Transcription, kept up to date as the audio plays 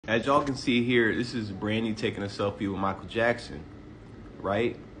As y'all can see here, this is Brandy taking a selfie with Michael Jackson,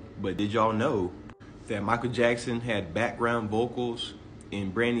 right? But did y'all know that Michael Jackson had background vocals in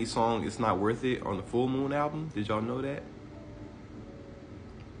Brandy's song It's Not Worth It on the Full Moon album? Did y'all know that?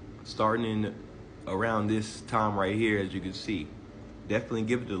 Starting in around this time right here, as you can see. Definitely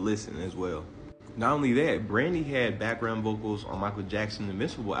give it a listen as well. Not only that, Brandy had background vocals on Michael Jackson's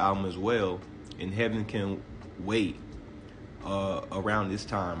Invincible album as well, in Heaven Can Wait, around this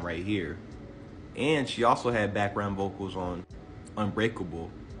time right here. And she also had background vocals on Unbreakable.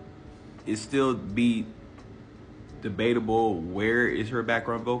 It still be debatable where is her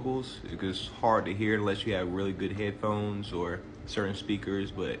background vocals, because it's hard to hear unless you have really good headphones or certain speakers,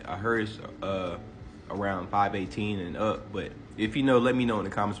 but I heard it's around 518 and up. But if you know, let me know in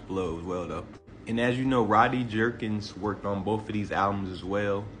the comments below as well though. And as you know, Roddy Jerkins worked on both of these albums as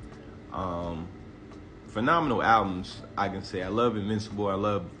well. Phenomenal albums, I can say. I love Invincible, I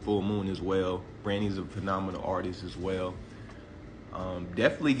love Full Moon as well. Brandy's a phenomenal artist as well.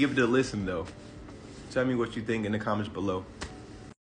 Definitely give it a listen though. Tell me what you think in the comments below.